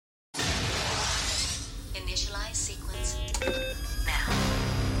Initialize sequence now.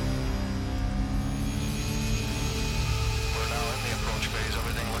 We're now in the approach phase.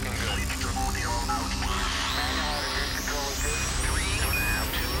 Everything looking good.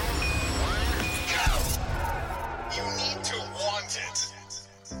 You need to want it.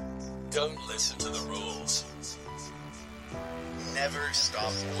 Don't listen to the rules. Never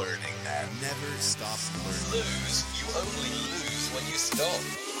stop learning, man. Never stop learning. Lose, you only lose when you stop.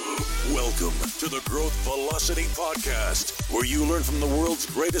 Welcome to the Growth Velocity Podcast, where you learn from the world's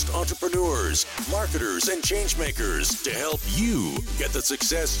greatest entrepreneurs, marketers, and changemakers to help you get the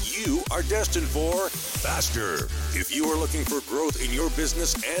success you are destined for faster. If you are looking for growth in your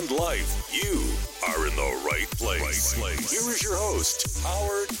business and life, you are in the right place. Here is your host,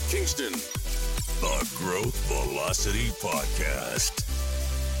 Howard Kingston, the Growth Velocity Podcast.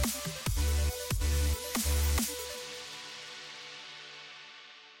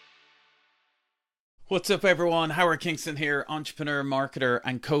 What's up, everyone? Howard Kingston here, entrepreneur, marketer,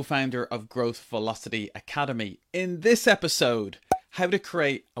 and co-founder of Growth Velocity Academy. In this episode, how to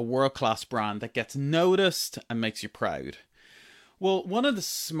create a world-class brand that gets noticed and makes you proud. Well, one of the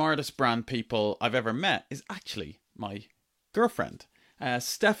smartest brand people I've ever met is actually my girlfriend.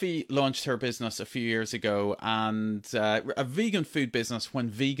 Steffi launched her business a few years ago, and a vegan food business when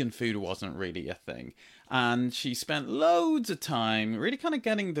vegan food wasn't really a thing. And she spent loads of time really kind of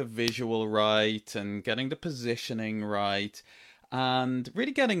getting the visual right and getting the positioning right and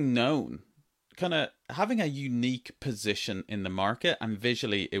really getting known, kind of having a unique position in the market, and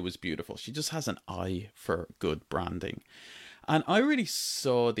visually it was beautiful. She just has an eye for good branding. And I really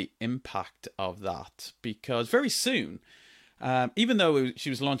saw the impact of that because very soon, even though she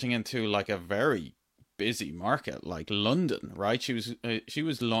was launching into like a very busy market like London, right? She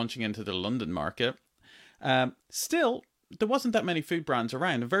was launching into the London market. Still, there wasn't that many food brands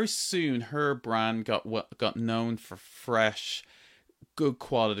around. And very soon, her brand got known for fresh, good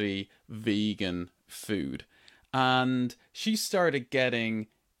quality vegan food. And she started getting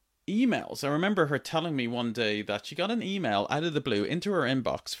emails. I remember her telling me one day that she got an email out of the blue into her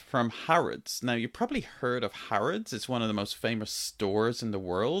inbox from Harrods. Now, you probably heard of Harrods. It's one of the most famous stores in the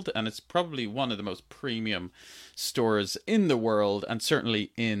world, and it's probably one of the most premium stores in the world, and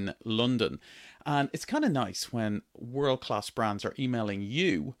certainly in London. And it's kind of nice when world-class brands are emailing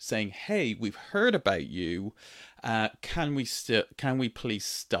you saying, hey, we've heard about you. Can we please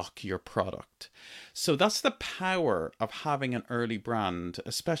stock your product? So that's the power of having an early brand,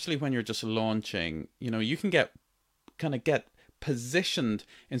 especially when you're just launching. You know, you can get positioned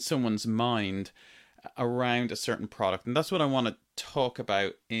in someone's mind around a certain product. And that's what I want to talk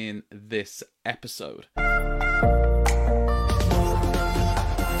about in this episode.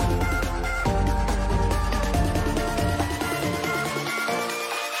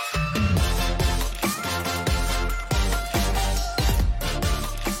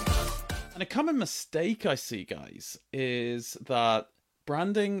 And a common mistake I see, guys, is that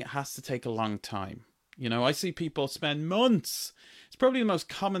branding has to take a long time. You know, I see people spend months. It's probably the most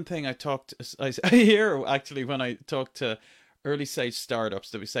common thing I hear actually when I talk to early stage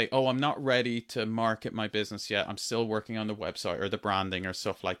startups, that we say, oh, I'm not ready to market my business yet. I'm still working on the website or the branding or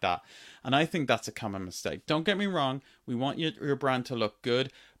stuff like that. And I think that's a common mistake. Don't get me wrong. We want your brand to look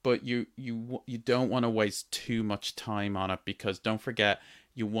good, but you don't want to waste too much time on it, because don't forget,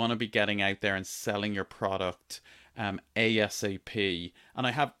 you want to be getting out there and selling your product ASAP. And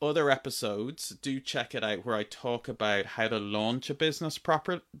I have other episodes, do check it out, where I talk about how to launch a business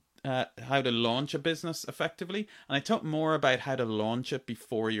how to launch a business effectively. And I talk more about how to launch it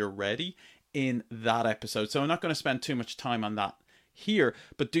before you're ready in that episode. So I'm not going to spend too much time on that here,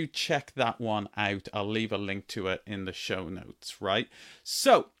 but do check that one out. I'll leave a link to it in the show notes, right?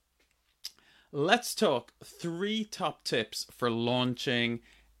 So let's talk 3 top tips for launching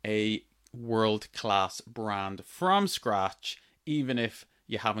a world-class brand from scratch, even if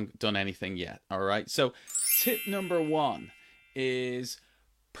you haven't done anything yet. All right. So tip number 1 is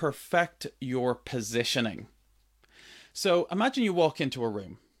perfect your positioning. So imagine you walk into a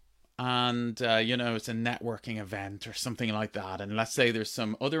room and, it's a networking event or something like that. And let's say there's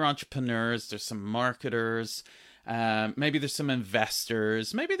some other entrepreneurs, there's some marketers, maybe there's some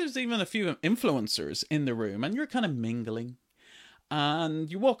investors, maybe there's even a few influencers in the room, and you're kind of mingling. And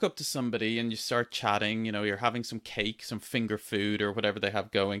you walk up to somebody and you start chatting, you're having some cake, some finger food or whatever they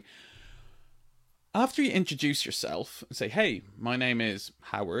have going. After you introduce yourself and say, hey, my name is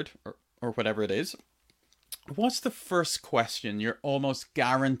Howard, or whatever it is, what's the first question you're almost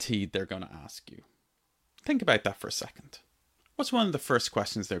guaranteed they're going to ask you? Think about that for a second. What's one of the first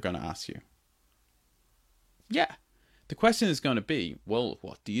questions they're going to ask you? Yeah, the question is going to be, well,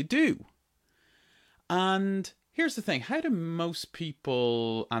 what do you do? And here's the thing. How do most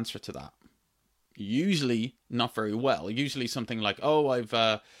people answer to that? Usually not very well. Usually something like, oh, I've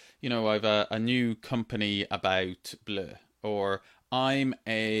a new company about blah, or I'm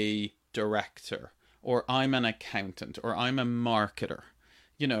a director, or I'm an accountant, or I'm a marketer,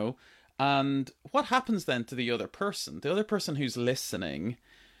 and what happens then to the other person? The other person who's listening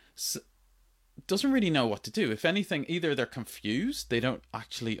doesn't really know what to do. If anything, either they're confused, they don't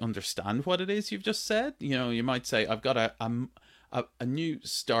actually understand what it is you've just said. You might say, I've got a new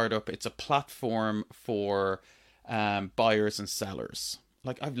startup. It's a platform for buyers and sellers.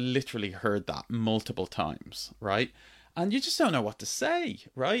 Like, I've literally heard that multiple times, right? And you just don't know what to say,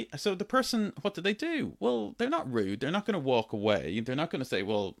 right? So the person, what do they do? Well, they're not rude. They're not going to walk away. They're not going to say,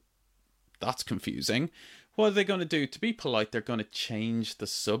 well, that's confusing. What are they going to do? To be polite, they're going to change the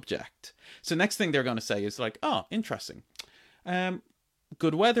subject. So next thing they're going to say is like, oh, interesting.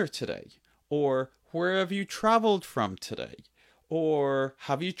 Good weather today. Or where have you traveled from today? Or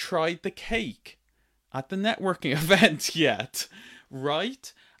have you tried the cake at the networking event yet?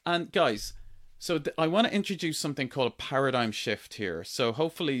 Right? And guys, so I want to introduce something called a paradigm shift here. So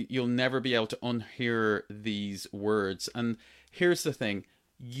hopefully you'll never be able to unhear these words. And here's the thing.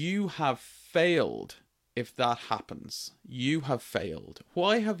 You have failed if that happens. You have failed.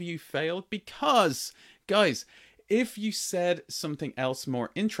 Why have you failed? Because, guys, if you said something else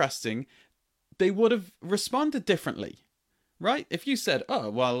more interesting, they would have responded differently. Right? If you said,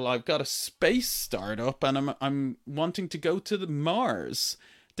 oh, well, I've got a space startup and I'm wanting to go to the Mars,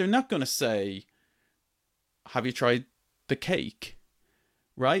 they're not going to say, have you tried the cake?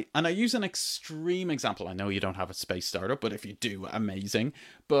 Right? And I use an extreme example. I know you don't have a space startup, but if you do, amazing.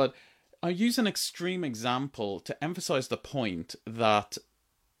 But I use an extreme example to emphasize the point that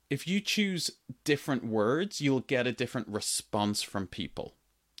if you choose different words, you'll get a different response from people.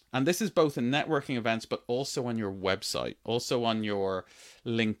 And this is both in networking events, but also on your website, also on your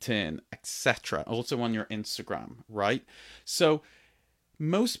LinkedIn, etc., also on your Instagram, right? So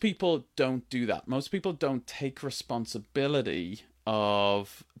most people don't do that. Most people don't take responsibility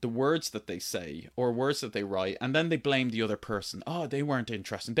of the words that they say or words that they write, and then they blame the other person. Oh, they weren't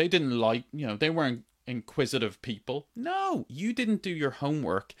interested. They didn't like, they weren't inquisitive people. No, you didn't do your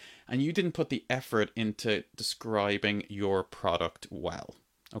homework and you didn't put the effort into describing your product well.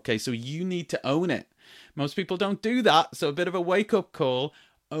 Okay, so you need to own it. Most people don't do that. So a bit of a wake-up call.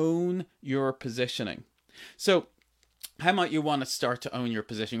 Own your positioning. So how might you want to start to own your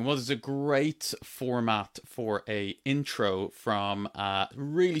positioning? Well, there's a great format for a intro from a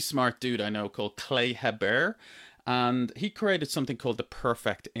really smart dude I know called Clay Hebert. And he created something called the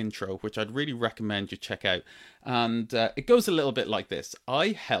perfect intro, which I'd really recommend you check out. And it goes a little bit like this. I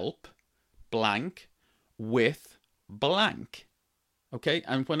help blank with blank. Okay,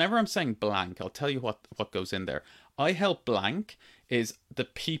 and whenever I'm saying blank, I'll tell you what goes in there. I help blank is the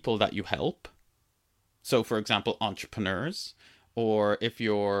people that you help. So, for example, entrepreneurs, or if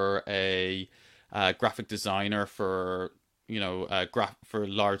you're a graphic designer for, for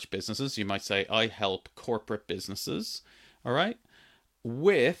large businesses, you might say, I help corporate businesses. All right,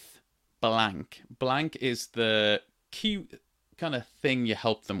 with blank. Blank is the key kind of thing you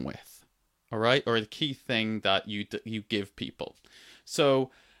help them with. All right, or the key thing that you give people.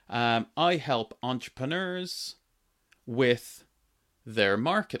 So I help entrepreneurs with their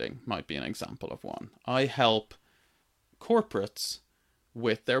marketing, might be an example of one. I help corporates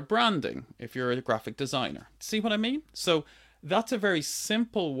with their branding, if you're a graphic designer. See what I mean? So that's a very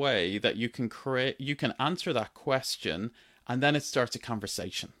simple way that you can answer that question, and then it starts a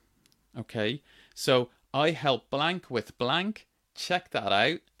conversation. Okay? So I help blank with blank. Check that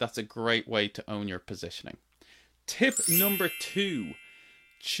out. That's a great way to own your positioning. Tip number 2,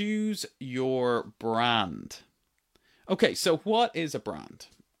 choose your brand. Okay, so what is a brand?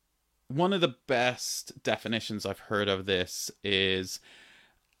 One of the best definitions I've heard of this is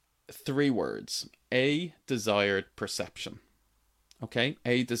 3 words. A desired perception. Okay,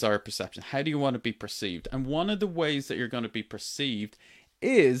 a desired perception. How do you want to be perceived? And one of the ways that you're going to be perceived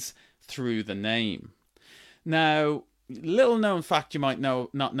is through the name. Now, little known fact you might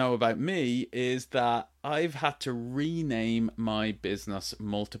not know about me is that I've had to rename my business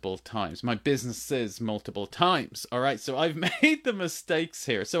multiple times. My businesses multiple times. All right. So I've made the mistakes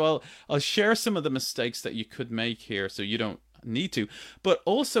here. So I'll share some of the mistakes that you could make here so you don't need to. But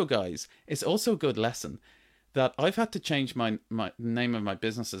also, guys, it's also a good lesson that I've had to change my name of my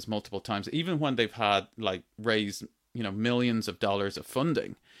businesses multiple times, even when they've had raised, millions of dollars of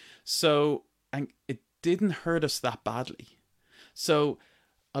funding. So, and it didn't hurt us that badly. So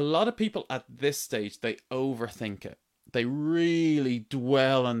a lot of people at this stage, they overthink it. they really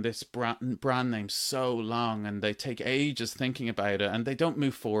dwell on this brand name so long, and they take ages thinking about it, and they don't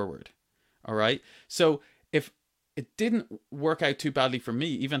move forward. All right. So if it didn't work out too badly for me,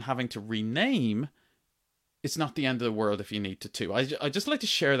 even having to rename, it's not the end of the world if you need to too. I just like to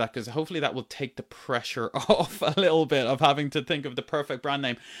share that because hopefully that will take the pressure off a little bit of having to think of the perfect brand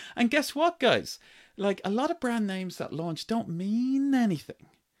name. And guess what, guys? Like, a lot of brand names that launch don't mean anything,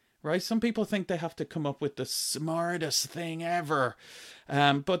 right? Some people think they have to come up with the smartest thing ever.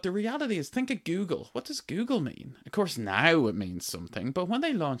 But the reality is, think of Google. What does Google mean? Of course, now it means something, but when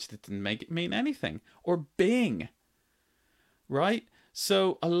they launched it didn't make it mean anything. Or Bing, right?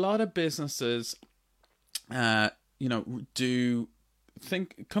 So a lot of businesses come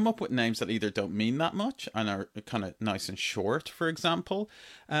up with names that either don't mean that much and are kind of nice and short, for example,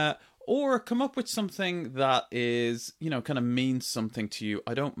 or come up with something that is, kind of means something to you.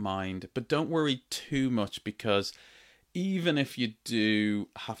 I don't mind, but don't worry too much, because even if you do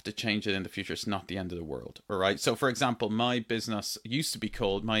have to change it in the future, it's not the end of the world. All right. So, for example, my business used to be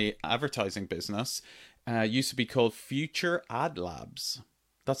called, my advertising business used to be called Future Ad Labs.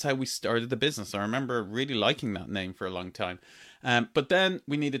 That's how we started the business. I remember really liking that name for a long time. But then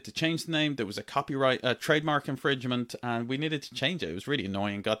we needed to change the name. There was a trademark infringement, and we needed to change it. It was really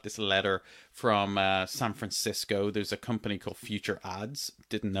annoying. Got this letter from San Francisco. There's a company called Future Ads.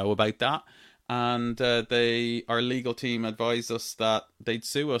 Didn't know about that. And our legal team advised us that they'd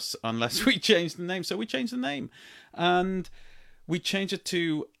sue us unless we changed the name. So we changed the name. And we changed it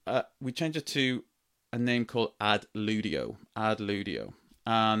to a name called Adludio. Adludio.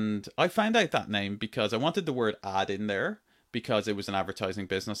 And I found out that name because I wanted the word ad in there, because it was an advertising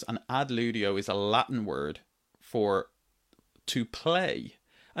business, and Adludio is a Latin word for to play.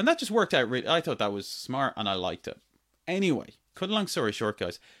 And that just worked out really. I thought that was smart, and I liked it. Anyway, cut a long story short,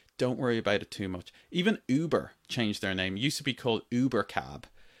 guys, don't worry about it too much. Even Uber changed their name. It used to be called Uber Cab.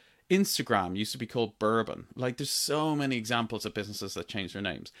 Instagram used to be called Bourbon. Like, there's so many examples of businesses that change their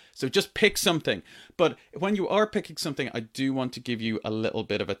names. So just pick something. But when you are picking something, I do want to give you a little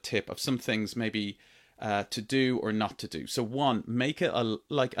bit of a tip of some things maybe to do or not to do. So one, make it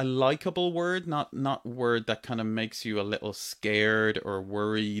a likable word, not word that kind of makes you a little scared or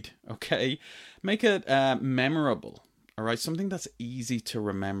worried. Okay, make it memorable. All right, something that's easy to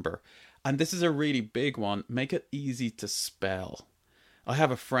remember. And this is a really big one. Make it easy to spell. I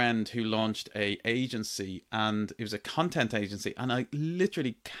have a friend who launched a agency, and it was a content agency, and I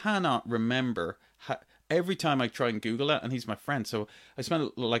literally cannot remember every time I try and Google it, and he's my friend. So I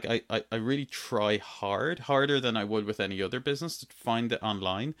spend I really try harder than I would with any other business to find it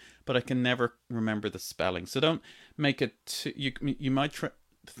online, but I can never remember the spelling. So don't make it you might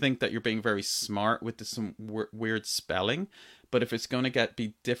think that you're being very smart with some weird spelling, but if it's going to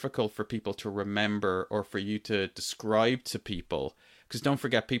be difficult for people to remember or for you to describe to people, because don't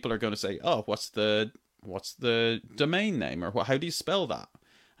forget, people are going to say, oh, what's the domain name, or how do you spell that?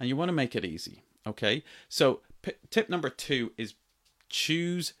 And you want to make it easy. Okay. So tip number 2 is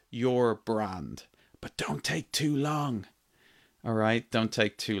choose your brand, but don't take too long. All right. Don't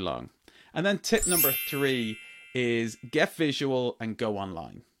take too long. And then tip number 3 is get visual and go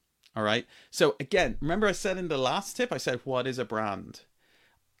online. All right. So again, remember I said in the last tip, I said, what is a brand?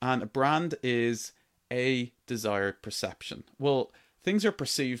 And a brand is a desired perception. Well, things are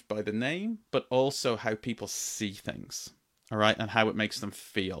perceived by the name, but also how people see things. All right. And how it makes them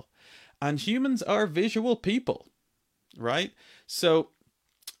feel. And humans are visual people, right? So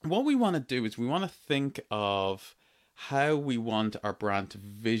what we want to do is we want to think of how we want our brand to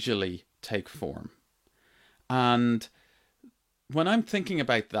visually take form. And when I'm thinking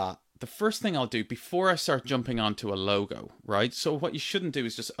about that, the first thing I'll do before I start jumping onto a logo, right? So what you shouldn't do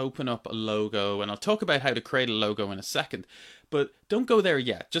is just open up a logo, and I'll talk about how to create a logo in a second, but don't go there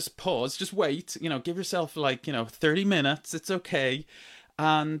yet. Just pause, just wait, give yourself 30 minutes. It's okay.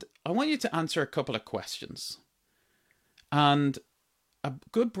 And I want you to answer a couple of questions. And a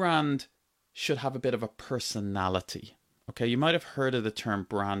good brand should have a bit of a personality. Okay, you might have heard of the term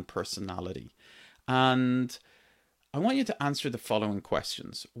brand personality. And I want you to answer the following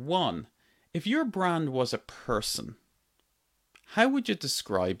questions. 1, if your brand was a person, how would you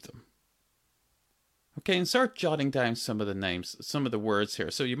describe them? Okay, and start jotting down some of the names, some of the words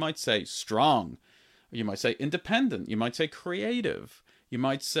here. So you might say strong, or you might say independent, you might say creative, you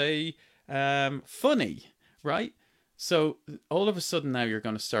might say funny, right? So all of a sudden now you're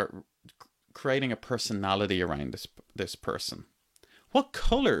going to start creating a personality around this person. What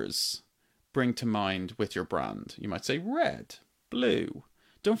colors bring to mind with your brand? You might say red, blue.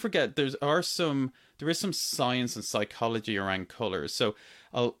 Don't forget, there is some science and psychology around colors. So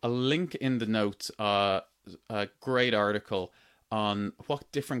I'll link in the notes a great article on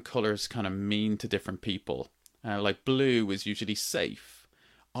what different colors kind of mean to different people. Like blue is usually safe,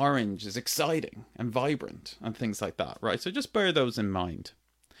 orange is exciting and vibrant, and things like that, right? So just bear those in mind.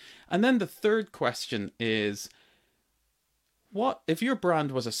 And then the third question is, what if your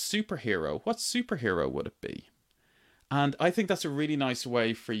brand was a superhero? What superhero would it be? And I think that's a really nice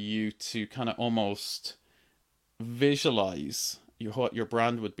way for you to kind of almost visualize what your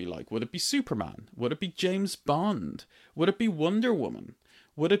brand would be like. Would it be Superman? Would it be James Bond? Would it be Wonder Woman?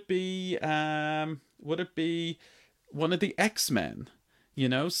 Would it be one of the X-Men? You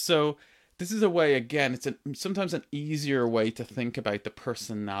know, so this is a way, again, it's sometimes an easier way to think about the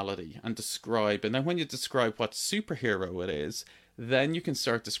personality and describe. And then when you describe what superhero it is, then you can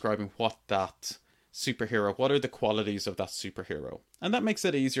start describing what that superhero, what are the qualities of that superhero. And that makes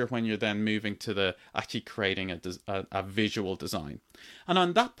it easier when you're then moving to the actually creating a visual design. And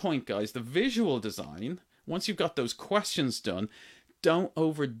on that point, guys, the visual design, once you've got those questions done, don't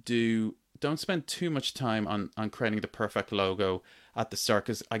spend too much time on creating the perfect logo at the start,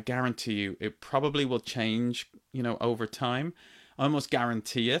 because I guarantee you it probably will change, you know, over time. I almost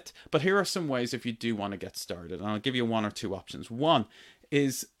guarantee it. But here are some ways if you do want to get started, and I'll give you one or two options. One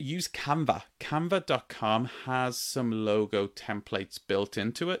is use Canva. Canva.com has some logo templates built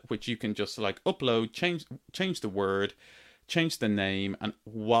into it, which you can just like upload, change the word, change the name, and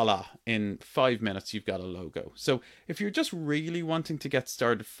voila, in 5 minutes you've got a logo. So if you're just really wanting to get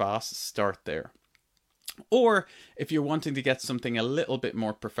started fast, start there. Or if you're wanting to get something a little bit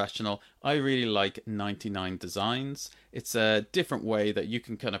more professional, I really like 99 Designs. It's a different way that you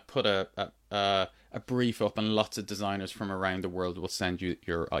can kind of put a brief up, and lots of designers from around the world will send you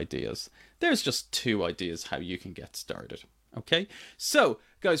your ideas. There's just 2 ideas how you can get started. Okay, so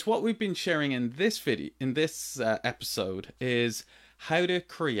guys, what we've been sharing in this video, in this episode, is how to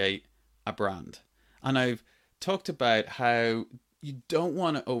create a brand. And I've talked about how you don't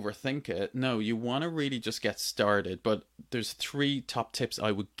want to overthink it. No, you want to really just get started. But there's 3 top tips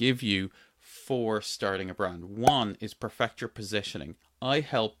I would give you for starting a brand. 1 is perfect your positioning. I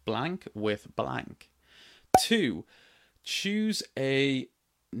help blank with blank. 2, choose a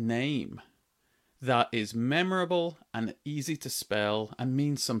name that is memorable and easy to spell and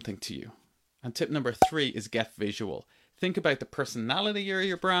means something to you. And tip number 3 is get visual. Think about the personality of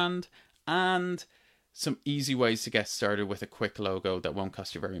your brand and some easy ways to get started with a quick logo that won't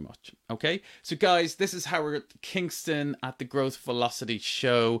cost you very much. Okay, so guys, this is Howard Kingston at the Growth Velocity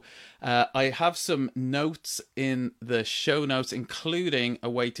Show. I have some notes in the show notes, including a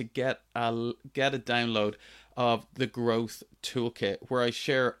way to get a download of the Growth Toolkit, where I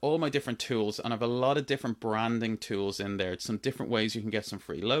share all my different tools, and I have a lot of different branding tools in there. Some different ways you can get some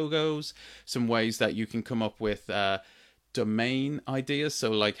free logos, some ways that you can come up with domain ideas,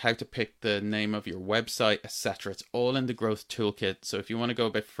 so like how to pick the name of your website, etc. It's all in the Growth Toolkit. So if you want to go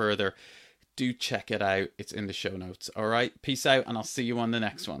a bit further, do check it out. It's in the show notes. All right, peace out, and I'll see you on the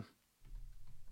next one.